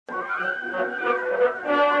Hey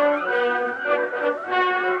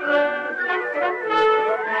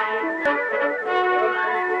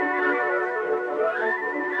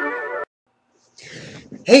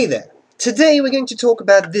there! Today we're going to talk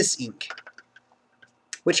about this ink,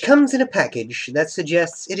 which comes in a package that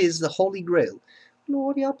suggests it is the Holy Grail.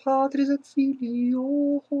 Gloria Patris et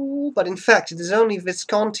Filio. But in fact, it is only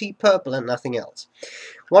Visconti purple and nothing else.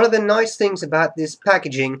 One of the nice things about this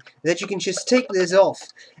packaging is that you can just take this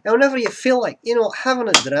off, and whenever you feel like, having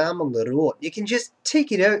a dram on the road, you can just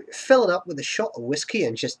take it out, fill it up with a shot of whiskey,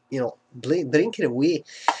 and just, drink it away.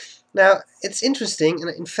 Now, it's interesting, and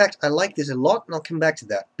in fact, I like this a lot, and I'll come back to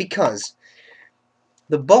that, because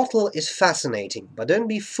the bottle is fascinating, but don't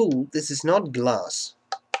be fooled, this is not glass.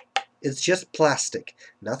 It's just plastic.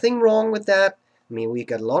 Nothing wrong with that. I mean, we've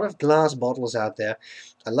got a lot of glass bottles out there.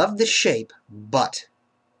 I love the shape, but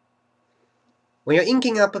when you're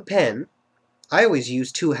inking up a pen, I always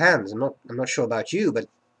use two hands. I'm not sure about you, but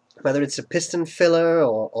whether it's a piston filler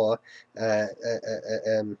or a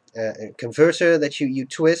converter that you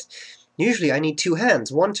twist, usually I need two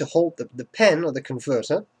hands. One to hold the pen or the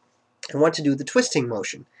converter, and one to do the twisting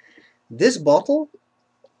motion. This bottle,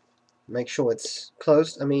 make sure it's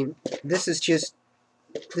closed. I mean, this is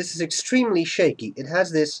extremely shaky. It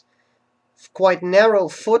has this quite narrow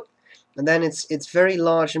foot, and then it's very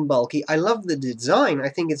large and bulky. I love the design. I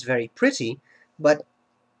think it's very pretty, but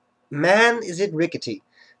man, is it rickety.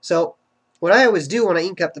 So what I always do when I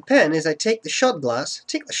ink up the pen is I take the shot glass,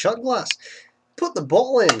 put the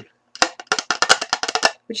bottle in,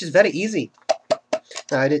 which is very easy.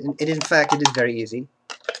 No, in fact, it is very easy.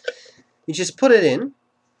 You just put it in,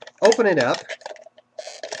 open it up.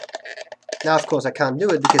 Now, of course, I can't do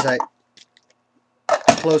it because I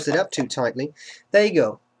closed it up too tightly. There you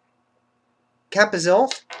go. Cap is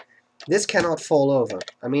off. This cannot fall over.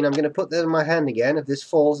 I mean, I'm going to put that in my hand again. If this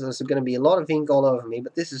falls, there's going to be a lot of ink all over me,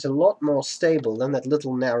 but this is a lot more stable than that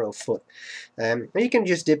little narrow foot. You can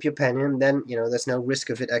just dip your pen in, then, there's no risk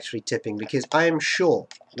of it actually tipping, because I am sure,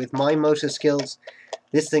 with my motor skills,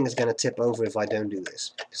 this thing is going to tip over if I don't do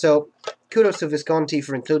this. So, kudos to Visconti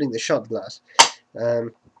for including the shot glass.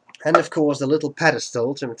 And of course the little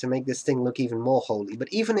pedestal to make this thing look even more holy. But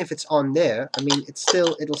even if it's on there, I mean,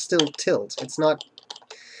 it'll still tilt. It's not...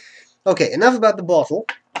 Okay, enough about the bottle.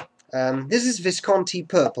 This is Visconti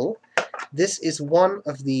purple. This is one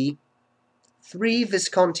of the 3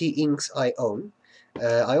 Visconti inks I own.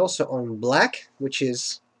 I also own black, which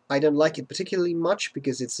is... I don't like it particularly much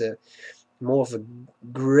because it's more of a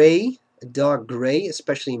gray, a dark gray,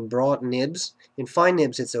 especially in broad nibs. In fine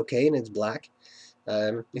nibs it's okay, and it's black.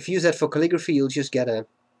 If you use that for calligraphy, you'll just get a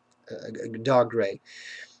dark gray.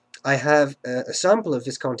 I have a sample of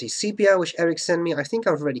Visconti Sepia, which Eric sent me. I think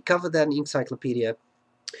I've already covered that in Inkcyclopedia.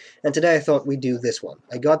 And today I thought we'd do this one.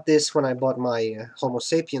 I got this when I bought my Homo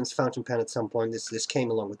sapiens fountain pen at some point. This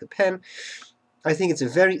came along with the pen. I think it's a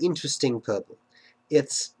very interesting purple.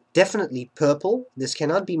 It's definitely purple. This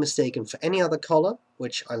cannot be mistaken for any other color,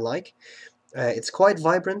 which I like. It's quite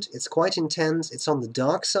vibrant. It's quite intense. It's on the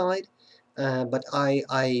dark side. But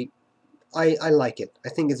I like it. I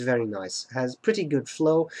think it's very nice. It has pretty good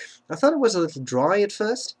flow. I thought it was a little dry at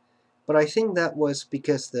first, but I think that was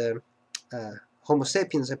because the Homo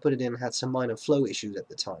sapiens I put it in had some minor flow issues at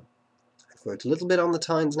the time. I've worked a little bit on the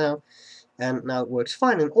tines now, and now it works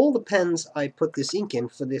fine. And all the pens I put this ink in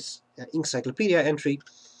for this Inkcyclopedia entry,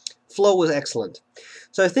 flow was excellent.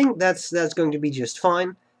 So I think that's going to be just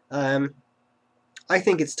fine. I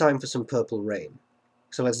think it's time for some Purple Rain.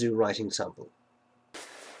 So let's do writing sample.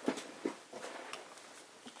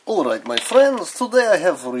 Alright, my friends, today I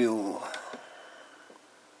have for you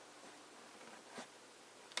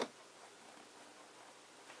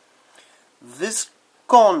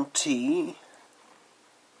Visconti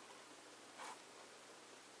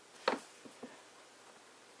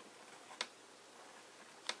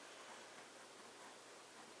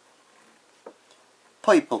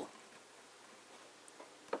Purple.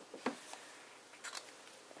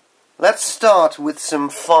 Let's start with some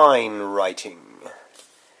fine writing.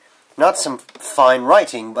 Not some fine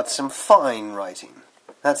writing, but some fine writing.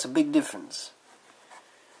 That's a big difference.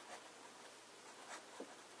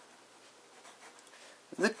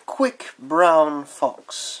 The quick brown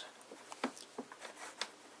fox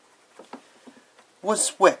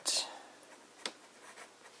was wet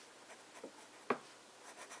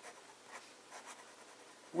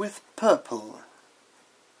with purple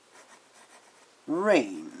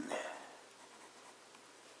rain.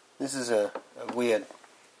 This is a weird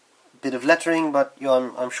bit of lettering, but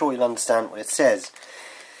I'm sure you'll understand what it says.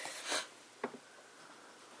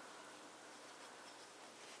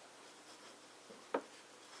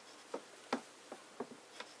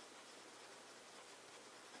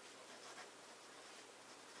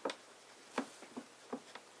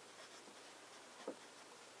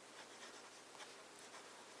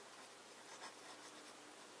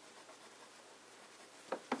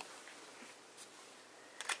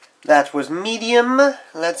 That was medium.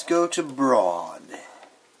 Let's go to broad.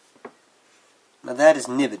 Now that is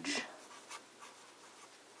nibbage.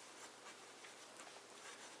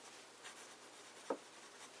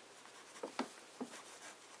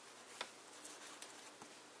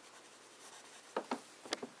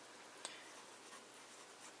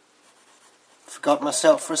 Forgot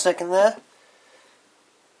myself for a second there.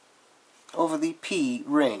 Over the P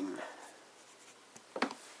rain.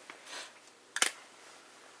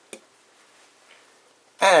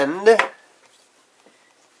 And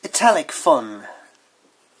italic fun.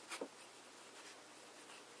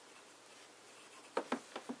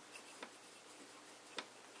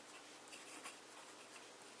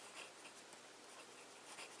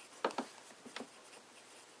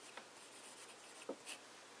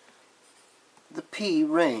 The P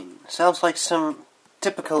rain. Sounds like some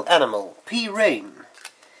typical animal. P rain.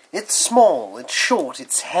 It's small, it's short,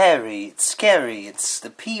 it's hairy, it's scary. It's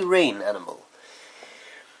the P rain animal.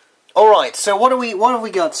 Alright, so what have we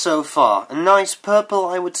got so far? A nice purple,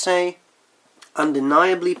 I would say.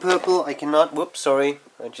 Undeniably purple. I cannot... Whoops, sorry.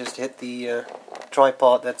 I just hit the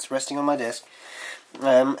tripod that's resting on my desk.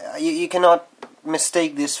 You cannot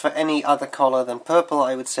mistake this for any other color than purple,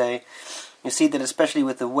 I would say. You see that especially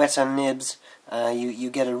with the wetter nibs, you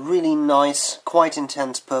get a really nice, quite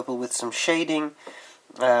intense purple with some shading.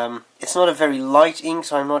 It's not a very light ink,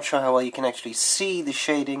 so I'm not sure how well you can actually see the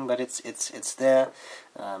shading, but it's there.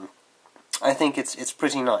 I think it's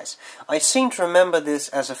pretty nice. I seem to remember this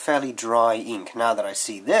as a fairly dry ink. Now that I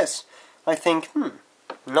see this, I think,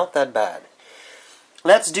 not that bad.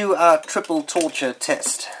 Let's do our triple torture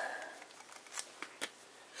test.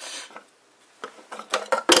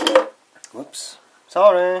 Whoops.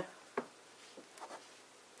 Sorry.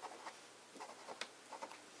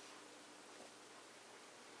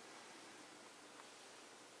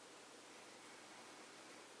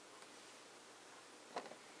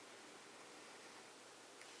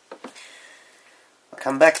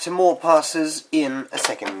 Come back to more passes in a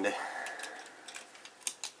second.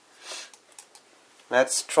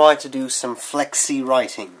 Let's try to do some flexi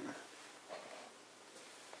writing.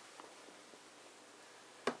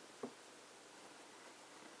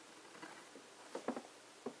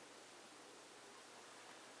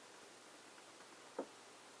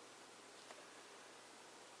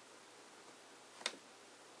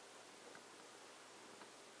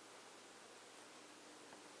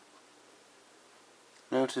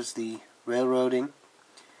 Notice the railroading.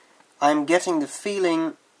 I'm getting the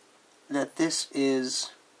feeling that this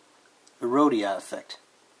is a Rhodia effect,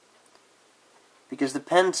 because the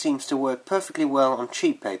pen seems to work perfectly well on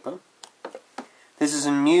cheap paper. This is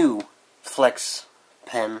a new flex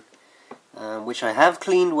pen, which I have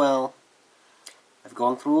cleaned well. I've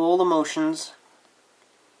gone through all the motions,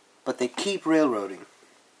 but they keep railroading.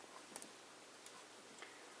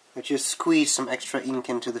 I just squeeze some extra ink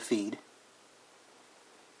into the feed.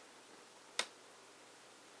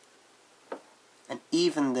 And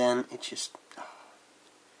even then, it's just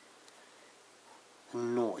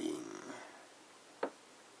annoying.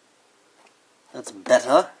 That's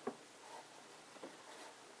better.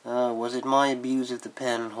 Was it my abuse of the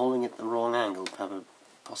pen, holding it the wrong angle,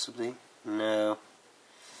 possibly? No.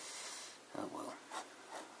 Oh well.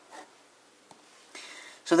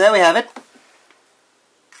 So there we have it.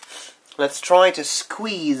 Let's try to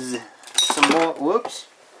squeeze some more. Whoops.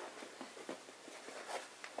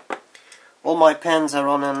 All my pens are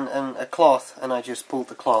on a cloth, and I just pulled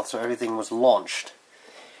the cloth so everything was launched.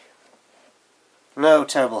 No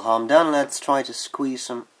terrible harm done. Let's try to squeeze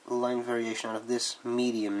some line variation out of this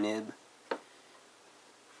medium nib.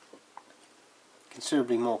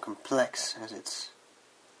 Considerably more complex, as it's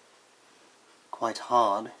quite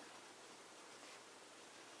hard.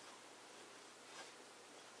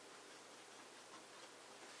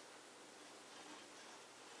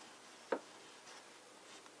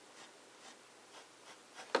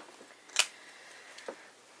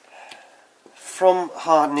 From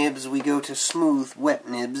hard nibs we go to smooth, wet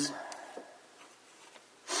nibs.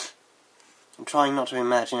 I'm trying not to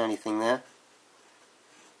imagine anything there.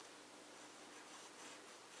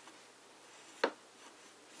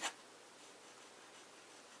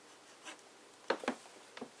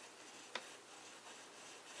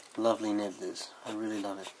 Lovely nib this. I really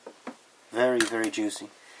love it. Very, very juicy.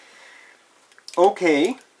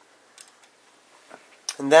 Okay.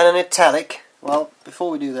 And then an italic. Well, before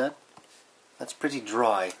we do that, that's pretty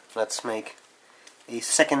dry. Let's make a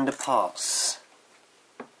second pass.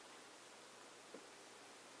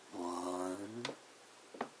 1,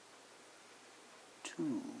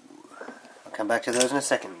 2. I'll come back to those in a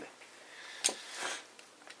second.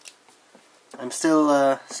 I'm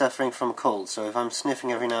still suffering from a cold, so if I'm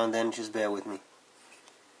sniffing every now and then, just bear with me.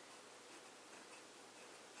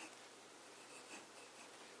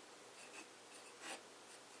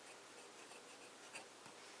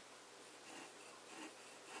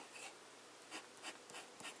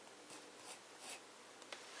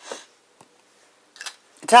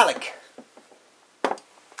 Italic.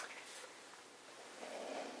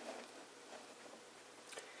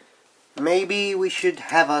 Maybe we should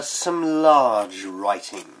have us some large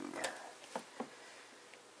writing.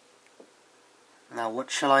 Now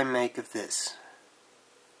what shall I make of this?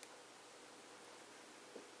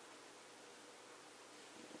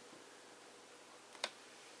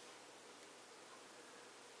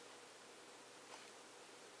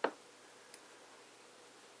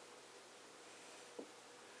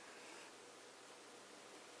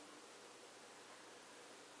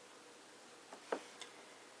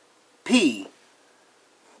 P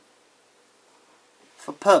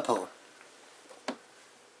for purple.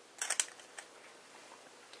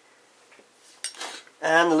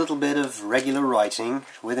 And a little bit of regular writing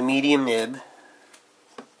with a medium nib.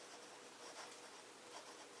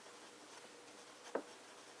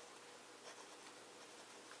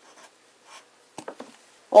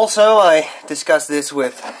 Also, I discussed this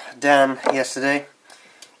with Dan yesterday.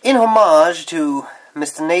 In homage to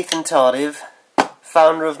Mr. Nathan Tardive,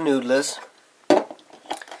 founder of Noodlers,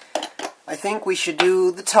 I think we should do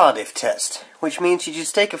the Tardive test, which means you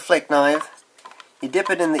just take a flick knife, you dip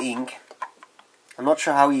it in the ink. I'm not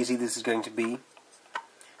sure how easy this is going to be,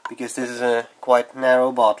 because this is a quite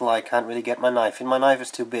narrow bottle. I can't really get my knife in. My knife is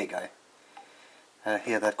too big. I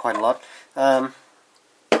hear that quite a lot. And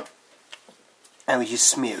we just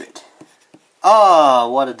smear it. Oh,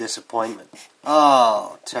 what a disappointment.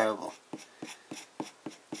 Oh, terrible.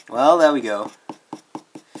 Well, there we go.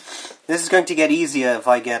 This is going to get easier if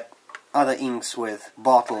I get other inks with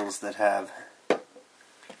bottles that have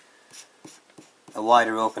a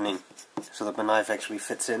wider opening so that my knife actually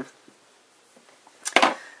fits in.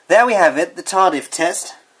 There we have it, the Tardive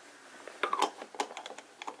test.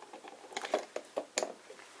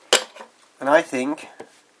 And I think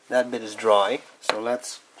that bit is dry, so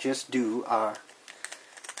let's just do our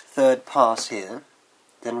third pass here,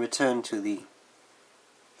 then return to the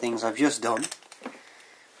things I've just done.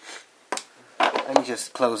 Let me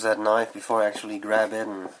just close that knife before I actually grab it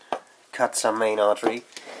and cut some main artery.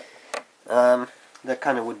 That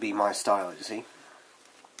kind of would be my style, you see.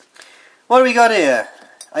 What do we got here?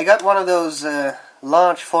 I got one of those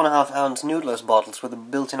large 4.5 ounce Noodlers bottles with a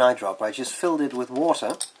built-in eyedropper. I just filled it with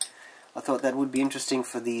water. I thought that would be interesting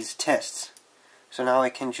for these tests. So now I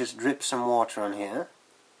can just drip some water on here.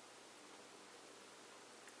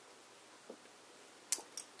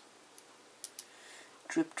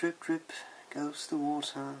 Drip, drip, drip goes the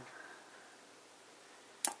water.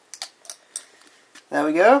 There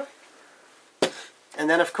we go. And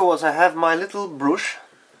then of course I have my little brush.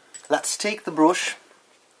 Let's take the brush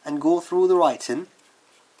and go through the writing.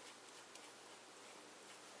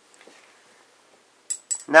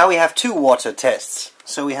 Now we have two water tests.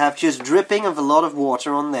 So we have just dripping of a lot of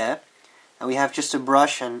water on there, and we have just a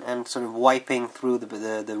brush and sort of wiping through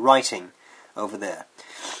the writing over there.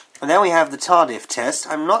 And then we have the Tardive test.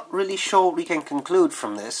 I'm not really sure what we can conclude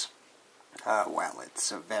from this. Well,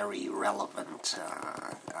 it's a very relevant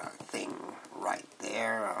thing right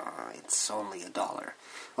there. It's only $1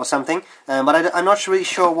 or something. But I'm not really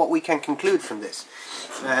sure what we can conclude from this.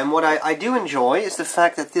 And what I do enjoy is the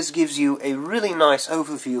fact that this gives you a really nice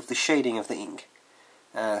overview of the shading of the ink.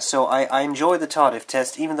 So I enjoy the Tardive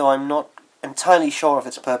test, even though I'm not entirely sure of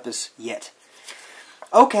its purpose yet.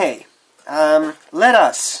 Okay, let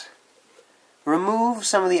us remove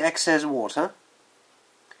some of the excess water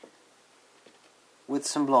with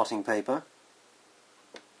some blotting paper.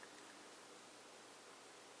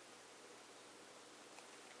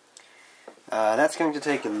 That's going to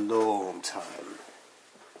take a long time.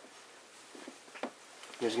 I'm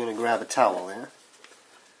just going to grab a towel there.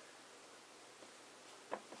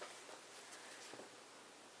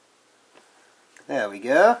 There we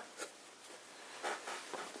go.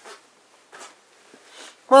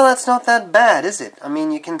 Well, that's not that bad, is it? I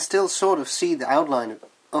mean, you can still sort of see the outline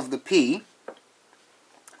of the P.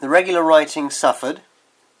 The regular writing suffered,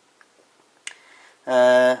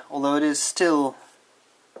 although it is still,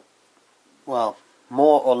 well,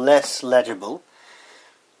 more or less legible.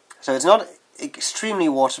 So it's not extremely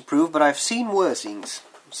waterproof, but I've seen worse inks,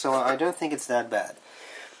 so I don't think it's that bad.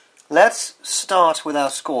 Let's start with our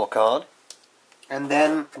scorecard, and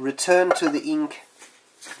then return to the ink,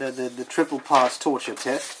 the triple pass torture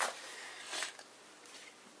test.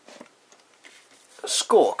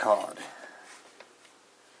 Scorecard.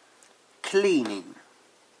 cleaning.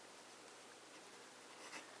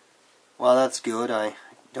 Well, that's good. I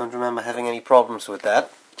don't remember having any problems with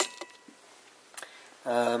that.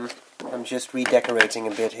 I'm just redecorating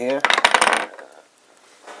a bit here.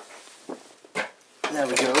 There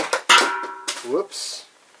we go. Whoops.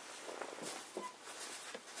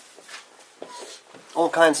 All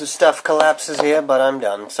kinds of stuff collapses here, but I'm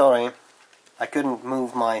done. Sorry. I couldn't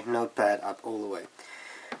move my notepad up all the way.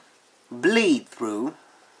 Bleed through.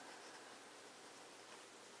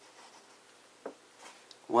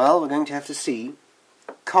 Well, we're going to have to see.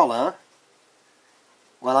 Color.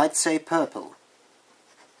 Well, I'd say purple.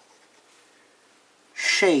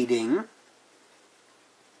 Shading.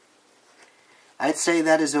 I'd say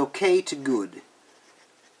that is okay to good.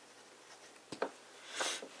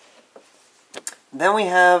 Then we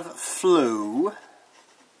have flow.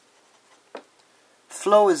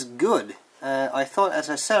 Flow is good. I thought, as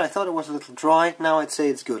I said, I thought it was a little dry. Now I'd say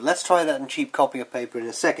it's good. Let's try that in cheap copier paper in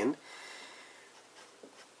a second.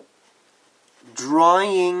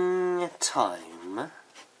 Drying time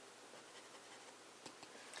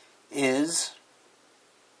is...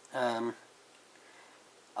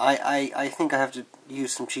 I think I have to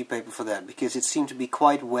use some cheap paper for that, because it seemed to be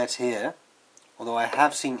quite wet here. Although I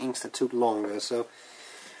have seen inks that took longer, so...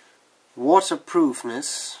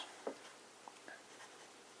 Waterproofness...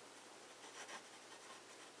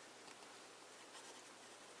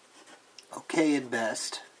 Okay at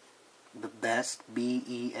best. The best,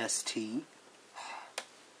 B-E-S-T.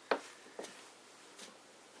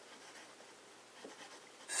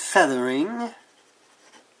 Feathering.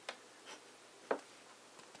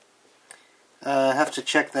 Have to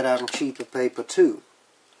check that out in cheaper paper too.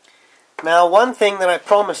 Now, one thing that I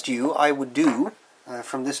promised you I would do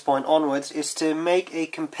from this point onwards is to make a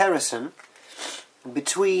comparison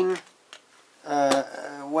between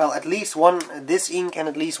well, at least this ink and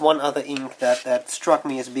at least one other ink that struck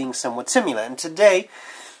me as being somewhat similar. And today,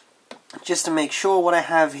 just to make sure, what I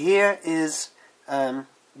have here is the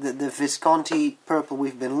Visconti purple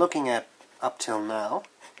we've been looking at up till now.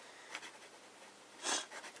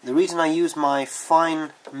 The reason I use my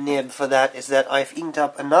fine nib for that is that I've inked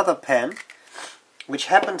up another pen, which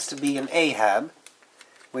happens to be an Ahab,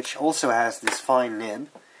 which also has this fine nib,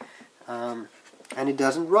 and it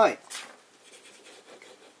doesn't write.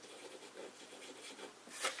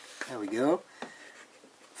 There we go.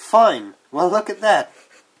 Fine. Well, look at that.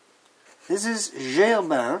 This is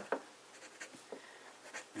Gerbin.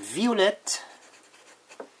 Violette.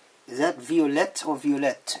 Is that Violette or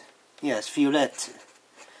Violette? Yes, Violette.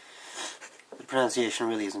 The pronunciation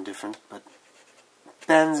really isn't different, but...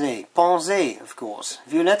 Pensée, of course.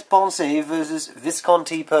 Violette Pensée versus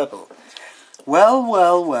Visconti Purple. Well,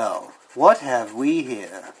 well, well. What have we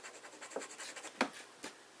here?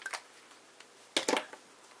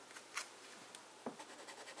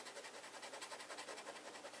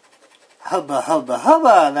 Hubba, hubba,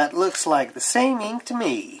 hubba! That looks like the same ink to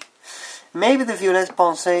me. Maybe the Violette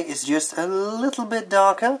Pensée is just a little bit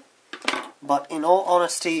darker, but in all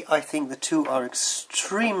honesty, I think the two are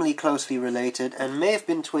extremely closely related and may have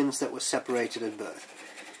been twins that were separated at birth.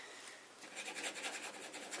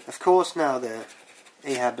 Of course, now the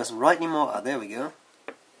Ahab doesn't write anymore. Ah, there we go.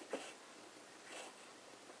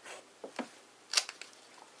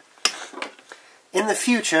 In the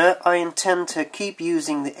future, I intend to keep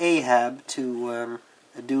using the Ahab to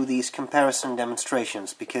do these comparison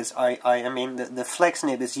demonstrations, because I mean the flex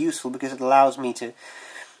nib is useful because it allows me to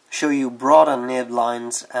show you broader nib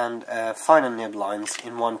lines and finer nib lines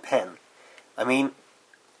in one pen. I mean,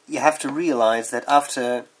 you have to realize that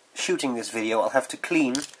after shooting this video, I'll have to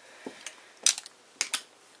clean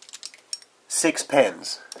 6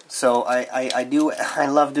 pens. So I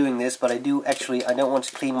love doing this, but I don't want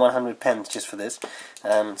to clean 100 pens just for this.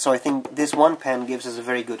 So I think this one pen gives us a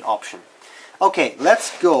very good option. Okay,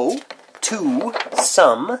 let's go to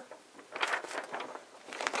some...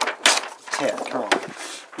 Here, come on.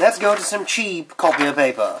 Let's go to some cheap copier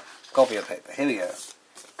paper. Copier paper, here we go.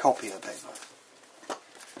 Copier paper.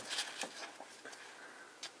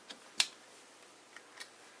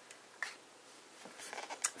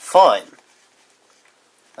 Fine.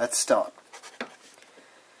 Let's start.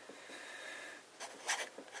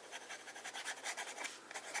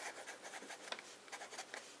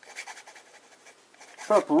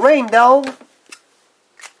 Purple Rain Dog.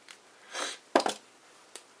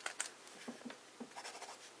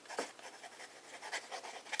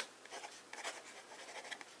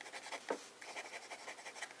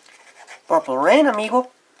 Purple Rain, amigo.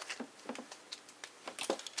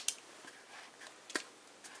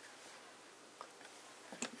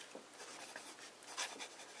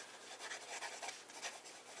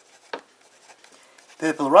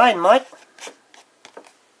 Purple Rhine, mate.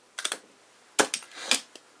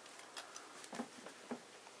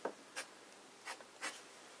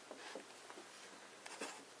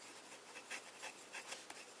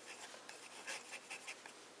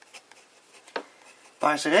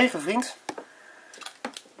 Paarse regen, vriend.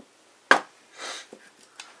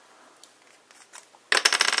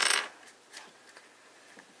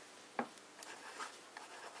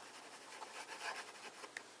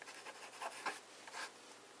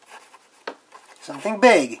 Something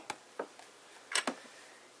big.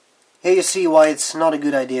 Here you see why it's not a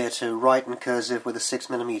good idea to write in cursive with a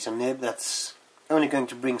 6mm nib. That's only going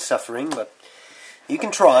to bring suffering, but you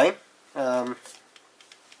can try.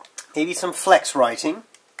 Maybe some flex writing.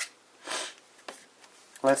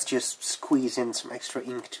 Let's just squeeze in some extra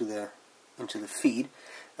ink into the feed.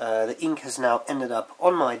 The ink has now ended up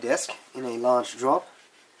on my desk in a large drop.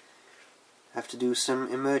 I have to do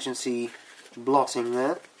some emergency blotting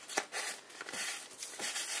there.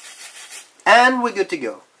 And we're good to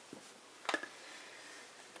go.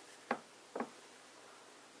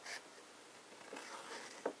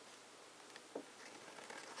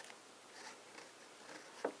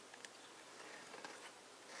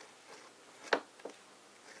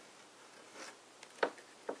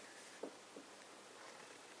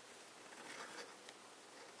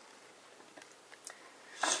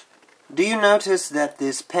 Do you notice that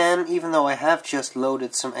this pen, even though I have just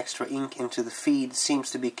loaded some extra ink into the feed,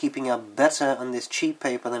 seems to be keeping up better on this cheap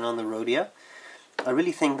paper than on the Rhodia? I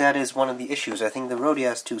really think that is one of the issues. I think the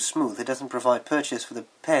Rhodia is too smooth. It doesn't provide purchase for the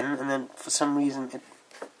pen, and then for some reason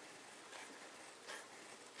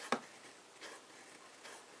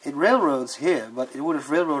it railroads here, but it would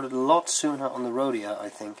have railroaded a lot sooner on the Rhodia, I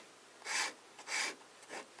think.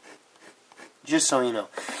 Just so you know.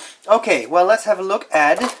 Okay, well, let's have a look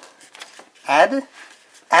at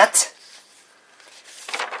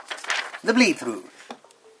the bleed through.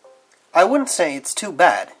 I wouldn't say it's too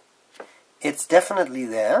bad. It's definitely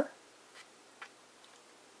there,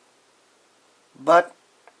 but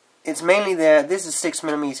it's mainly there. This is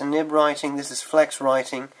 6mm nib writing, this is flex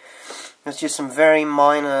writing. There's just some very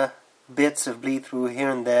minor bits of bleed through here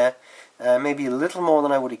and there. Maybe a little more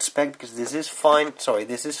than I would expect, because this is fine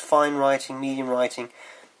writing, medium writing.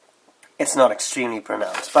 It's not extremely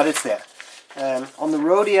pronounced, but it's there. On the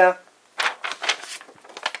Rhodia,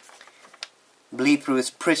 bleed through is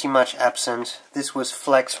pretty much absent. This was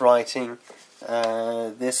flex writing.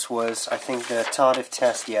 This was, I think, the tardive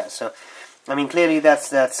test. Yeah. So, I mean, clearly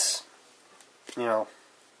that's you know,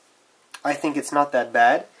 I think it's not that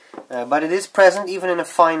bad, but it is present even in a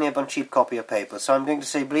fine nib on cheap copy of paper. So I'm going to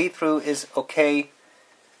say bleed through is okay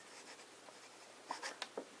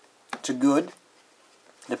to good.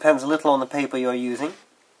 Depends a little on the paper you're using.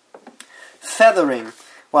 Feathering.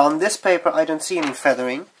 Well, on this paper I don't see any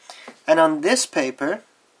feathering, and on this paper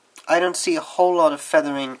I don't see a whole lot of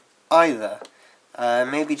feathering either.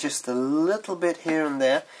 Maybe just a little bit here and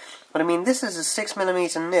there, but I mean, this is a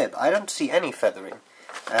 6mm nib. I don't see any feathering.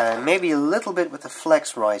 Maybe a little bit with the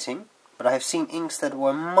flex writing, but I have seen inks that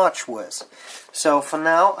were much worse. So for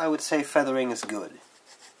now I would say feathering is good.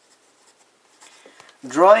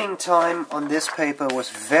 Drying time on this paper was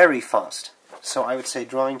very fast, so I would say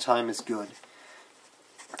drying time is good.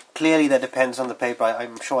 Clearly that depends on the paper.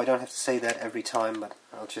 I'm sure I don't have to say that every time, but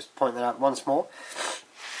I'll just point that out once more.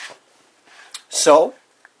 So,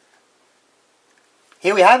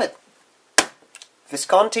 here we have it.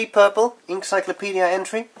 Visconti purple Inkcyclopedia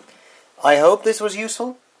entry. I hope this was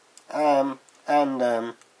useful, and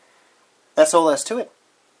that's all there's to it.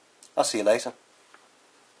 I'll see you later.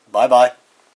 Bye bye.